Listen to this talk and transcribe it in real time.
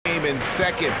came in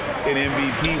second in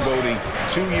MVP voting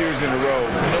 2 years in a row.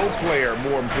 No player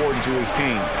more important to his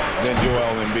team than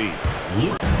Joel Embiid.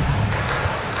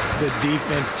 The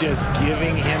defense just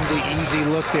giving him the easy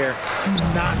look there. He's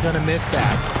not going to miss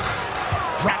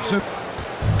that. Drops it.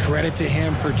 Credit to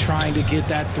him for trying to get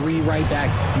that three right back.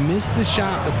 Missed the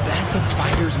shot, but that's a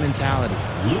fighter's mentality.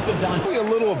 Probably a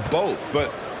little of both,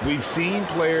 but we've seen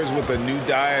players with a new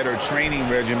diet or training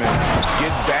regimen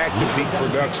get back to peak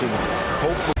production.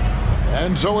 Hopefully.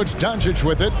 And so it's Doncic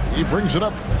with it. He brings it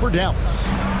up for Dallas.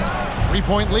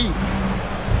 3-point lead.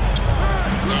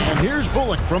 And here's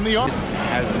Bullock from the arc. This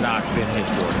has not been his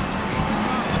work.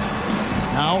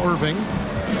 Now Irving.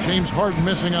 James Harden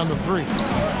missing on the three.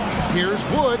 Here's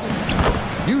Wood.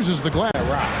 Uses the glass.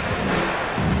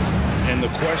 And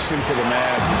the question for the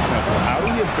Mavs is simple. How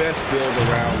do you best build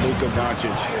around Luka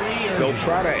Doncic? They'll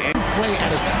try to play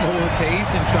at a slower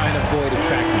pace and try and avoid a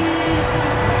track meet.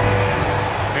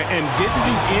 And didn't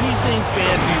do anything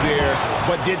fancy there,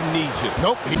 but didn't need to.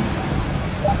 Nope.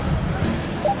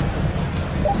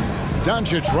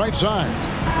 Doncic right side.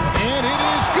 And it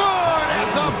is good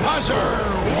at the buzzer.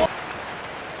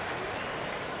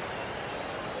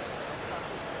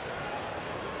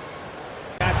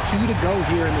 Got 2 to go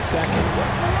here in the second.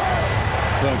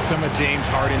 Look, some of James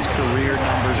Harden's career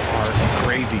numbers are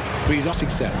crazy, but he's on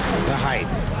success. The height,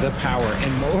 the power,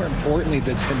 and more importantly,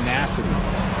 the tenacity.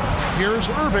 Here's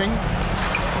Irving.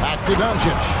 Back to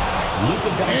Doncic.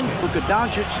 Luka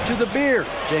Doncic to the beer,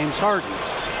 James Harden.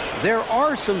 There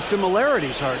are some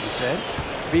similarities, Harden said.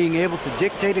 Being able to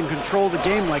dictate and control the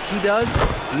game like he does,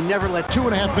 he never lets...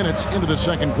 2.5 minutes into the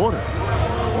second quarter.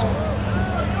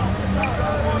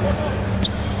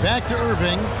 Back to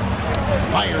Irving.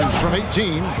 Fires from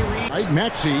 18. Right,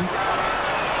 Maxey.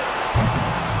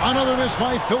 Another miss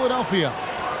by Philadelphia.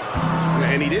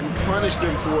 And he didn't punish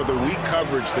them for the weak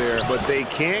coverage there, but they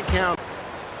can't count.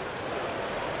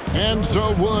 And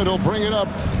so Wood will bring it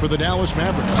up for the Dallas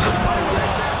Mavericks.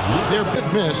 Their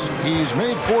fifth miss. He's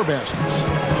made 4 baskets.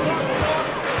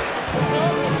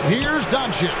 Here's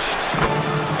Doncic.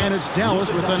 And it's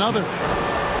Dallas with another.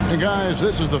 And guys,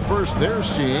 this is the first they're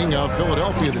seeing of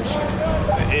Philadelphia this year.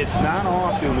 It's not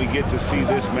often we get to see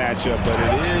this matchup, but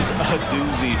it is a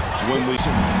doozy when we...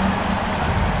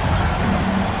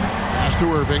 Pass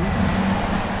to Irving.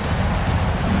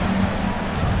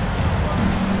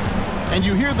 And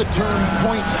you hear the term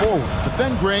point forward, but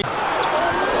then Gray.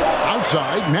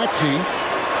 Outside, Maxey.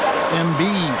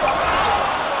 Embiid.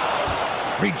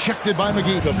 Rejected by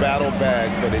McGee. It's a battle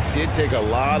bag, but it did take a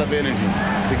lot of energy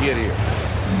to get here.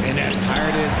 And as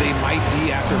tired as they might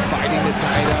be after fighting to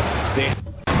tie it up, they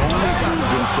only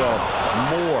proves himself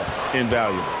more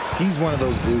invaluable. He's one of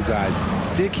those glue guys.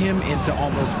 Stick him into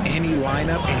almost any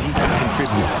lineup and he can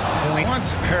contribute.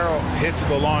 Once Harold hits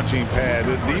the launching pad,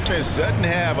 the defense doesn't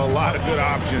have a lot of good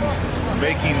options,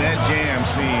 making that jam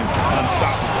seem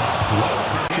unstoppable.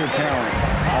 Your talent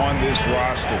on this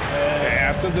roster.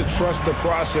 After the trust the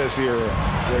process era,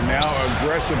 they're now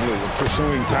aggressively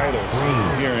pursuing titles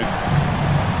here.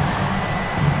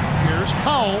 Here's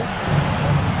Powell.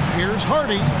 Here's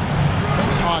Hardy.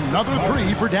 Another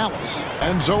 3 for Dallas.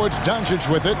 And so it's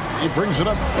Doncic with it. He brings it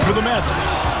up to the Mavericks.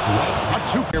 A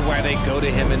 2. Where they go to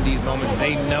him in these moments,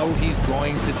 they know he's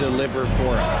going to deliver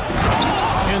for them.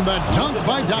 And the dunk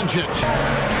by Doncic.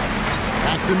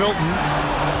 Back to Milton.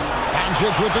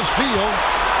 Doncic with the steal.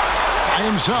 By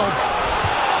himself.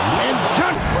 And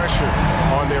dunk. Pressure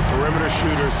on their perimeter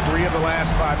shooters. 3 of the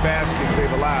last 5 baskets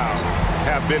they've allowed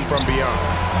have been from beyond.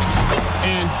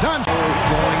 And Doncic is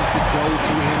going to go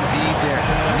to Embiid there,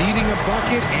 needing a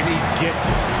bucket, and he gets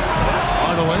it.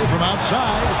 On the way from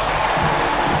outside.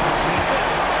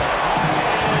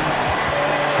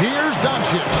 Here's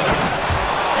Doncic.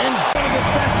 And one of the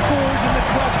best scorers in the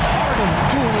clutch, Harden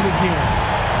doing it again.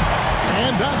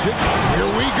 And Doncic, here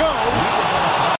we go.